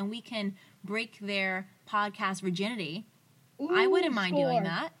podcasts yet, and we can break their podcast virginity. Ooh, I wouldn't mind doing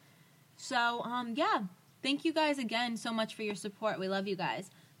that. So, thank you guys again so much for your support. We love you guys.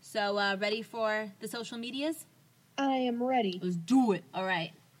 So, ready for the social medias? I am ready. Let's do it. All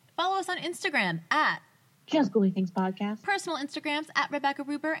right. Follow us on Instagram at Just Ghouly Things Podcast. Personal Instagrams at Rebecca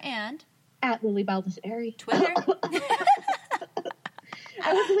Ruber and at Lily Baldessari. Twitter.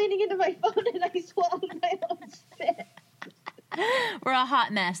 I was leaning into my phone and I swallowed my own spit. We're a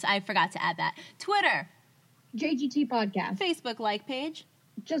hot mess. I forgot to add that. Twitter. JGT Podcast. Facebook like page.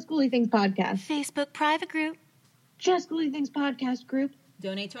 Just Ghouly Things Podcast. Facebook private group. Just Ghouly Things Podcast group.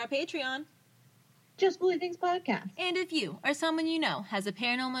 Donate to our Patreon. Just Ghouly Things Podcast. And if you or someone you know has a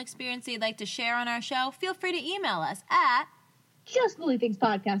paranormal experience they'd like to share on our show, feel free to email us at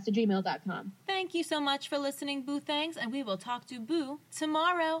justghoulythingspodcast@gmail.com. Thank you so much for listening, Boo Thangs, and we will talk to Boo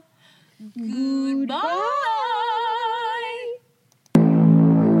tomorrow. Goodbye.